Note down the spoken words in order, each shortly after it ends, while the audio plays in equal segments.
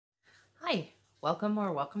Welcome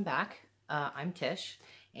or welcome back. I'm Tish,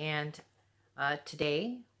 and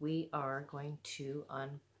today we are going to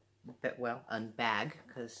unbag,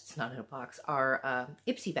 because it's not in a box, our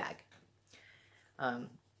Ipsy bag. And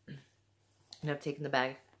I've taken the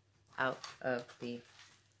bag out of the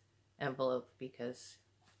envelope because,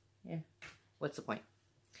 what's the point?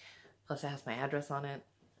 Plus it has my address on it.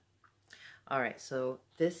 Alright, so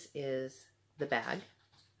this is the bag.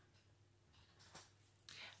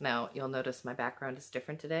 Now, you'll notice my background is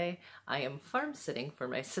different today. I am farm sitting for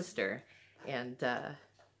my sister, and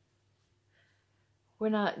we're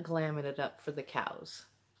not glamming it up for the cows.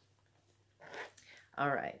 All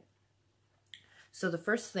right. So the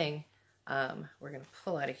first thing we're going to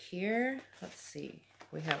pull out of here, let's see,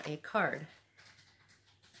 we have a card.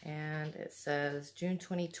 And it says, June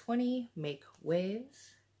 2020, make waves.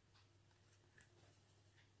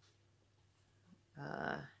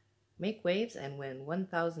 Make waves and win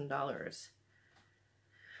 $1,000.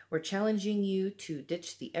 We're challenging you to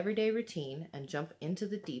ditch the everyday routine and jump into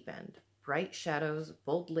the deep end. Bright shadows,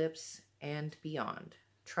 bold lips, and beyond.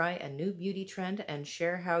 Try a new beauty trend and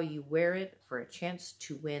share how you wear it for a chance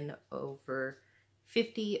to win over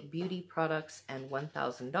 50 beauty products and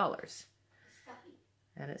 $1,000.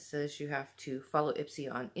 And it says you have to follow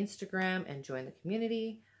Ipsy on Instagram and join the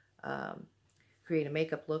community. Create a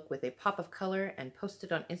makeup look with a pop of color and post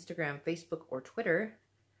it on Instagram, Facebook, or Twitter.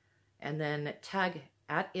 And then tag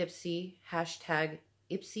at Ipsy, hashtag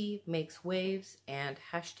Ipsy makes waves, and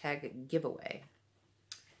hashtag giveaway.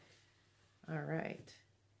 All right.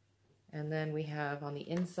 And then we have on the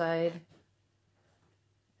inside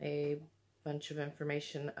a bunch of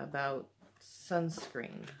information about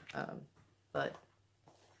sunscreen. But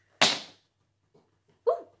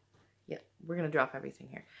yeah, we're going to drop everything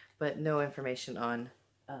here, but no information on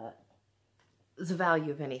the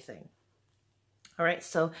value of anything. All right,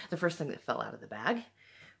 so the first thing that fell out of the bag,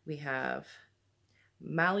 we have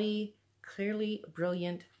Maui Clearly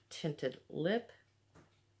Brilliant Tinted Lip.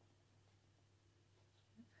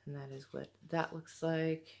 And that is what that looks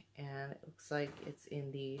like. And it looks like it's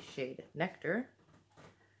in the shade Nectar.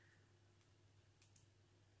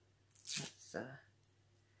 Let's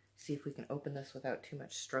see if we can open this without too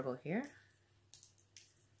much struggle here.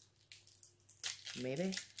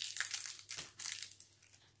 Maybe.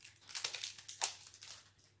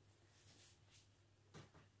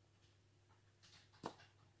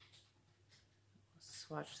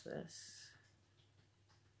 Swatch this.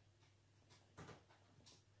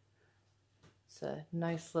 It's a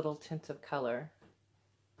nice little tint of color.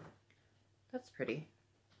 That's pretty.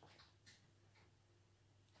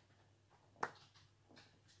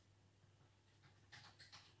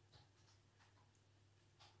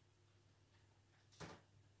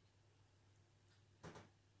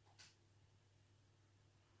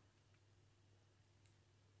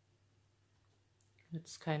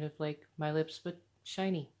 It's kind of like my lips, but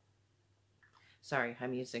shiny. Sorry,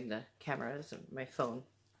 I'm using the camera as my phone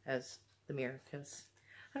as the mirror because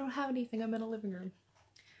I don't have anything. I'm in a living room.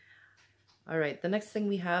 All right, the next thing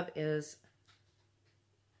we have is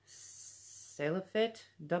Cetaphil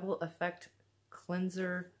Double Effect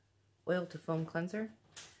Cleanser, Oil to Foam Cleanser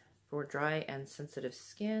for dry and sensitive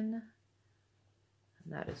skin.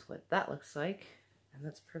 And that is what that looks like. And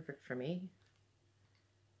that's perfect for me.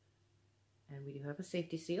 And we do have a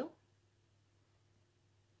safety seal.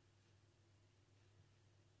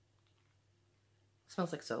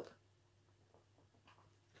 Smells like soap.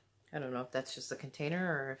 I don't know if that's just the container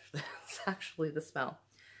or if that's actually the smell.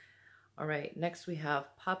 All right, next we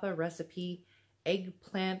have Papa Recipe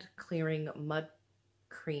Eggplant Clearing Mud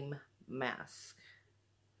Cream Mask.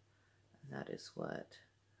 And that is what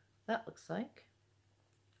that looks like.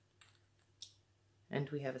 And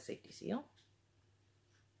we have a safety seal.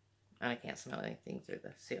 And I can't smell anything through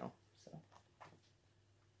the seal. So.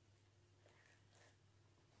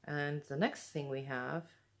 And the next thing we have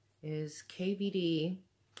is KVD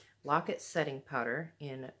Lock-It Setting Powder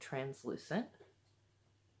in Translucent.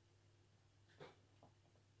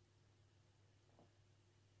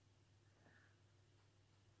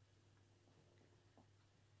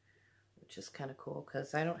 Which is kind of cool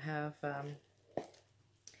because I don't have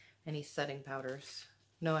any setting powders.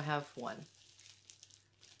 No, I have one.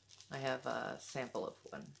 I have a sample of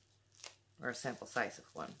one, or a sample size of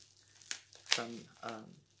one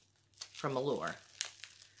from Allure.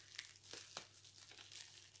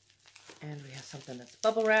 And we have something that's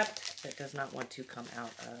bubble wrapped that does not want to come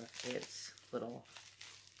out of its little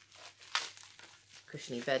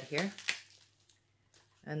cushiony bed here.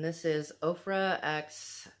 And this is Ofra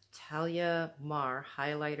X Talia Mar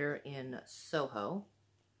Highlighter in Soho.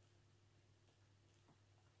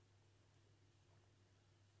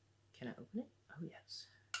 Can I open it? Oh, yes.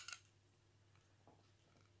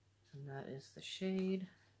 And that is the shade.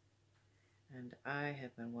 And I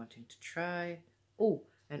have been wanting to try, oh,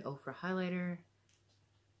 an Ofra highlighter.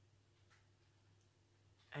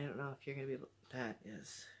 I don't know if you're going to be able, that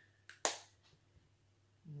is,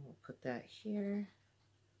 we'll put that here.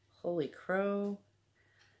 Holy crow.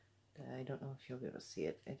 I don't know if you'll be able to see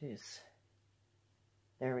it. It is,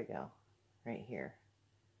 there we go, right here.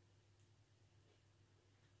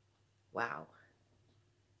 Wow.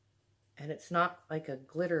 And it's not like a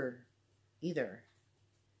glitter either.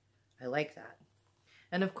 I like that.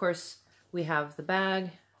 And of course, we have the bag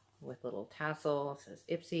with little tassel. It says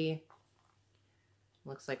Ipsy.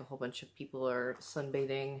 Looks like a whole bunch of people are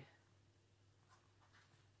sunbathing.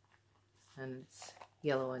 And it's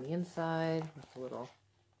yellow on the inside with a little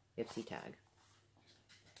Ipsy tag.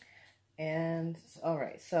 And all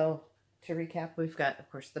right, so to recap, we've got,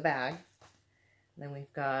 of course, the bag. Then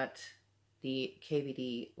we've got the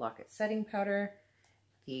KVD Lock-It Setting Powder,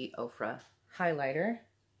 the Ofra highlighter,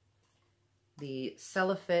 the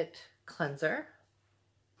Cellofit cleanser,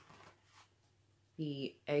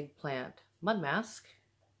 the Eggplant Mud Mask,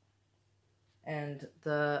 and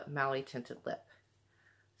the Maui Tinted Lip.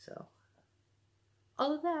 So,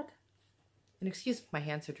 all of that. And excuse me, my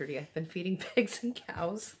hands are dirty. I've been feeding pigs and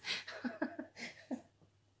cows.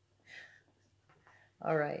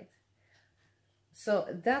 All right. So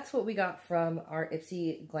that's what we got from our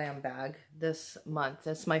Ipsy Glam Bag this month.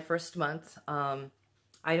 It's my first month.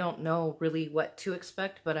 I don't know really what to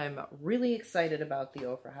expect, but I'm really excited about the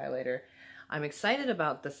Ofra highlighter. I'm excited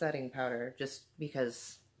about the setting powder just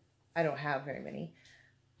because I don't have very many.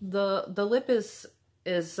 The lip is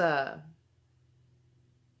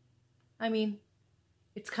I mean,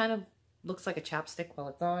 it's kind of looks like a chapstick while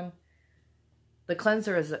it's on. The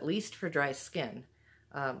cleanser is at least for dry skin,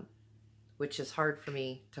 which is hard for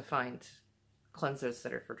me to find cleansers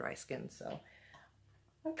that are for dry skin. So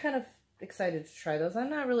I'm kind of excited to try those.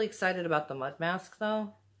 I'm not really excited about the mud mask though.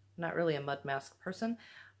 I'm not really a mud mask person,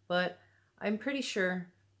 but I'm pretty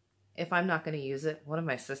sure if I'm not going to use it, one of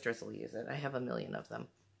my sisters will use it. I have a million of them.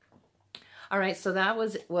 All right, so that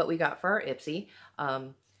was what we got for our Ipsy.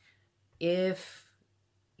 If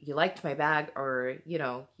you liked my bag, or you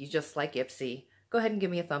know, you just like Ipsy, go ahead and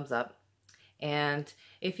give me a thumbs up. And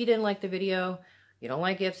if you didn't like the video, you don't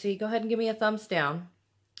like Ipsy, go ahead and give me a thumbs down.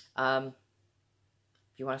 If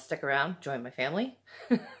you want to stick around, join my family.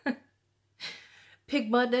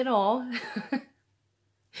 Pig mud and all.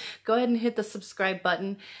 Go ahead and hit the subscribe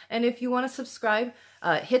button. And if you want to subscribe,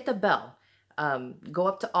 hit the bell. Go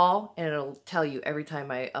up to all and it'll tell you every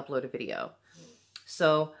time I upload a video.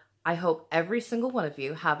 So I hope every single one of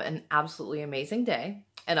you have an absolutely amazing day,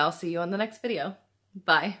 and I'll see you on the next video.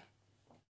 Bye.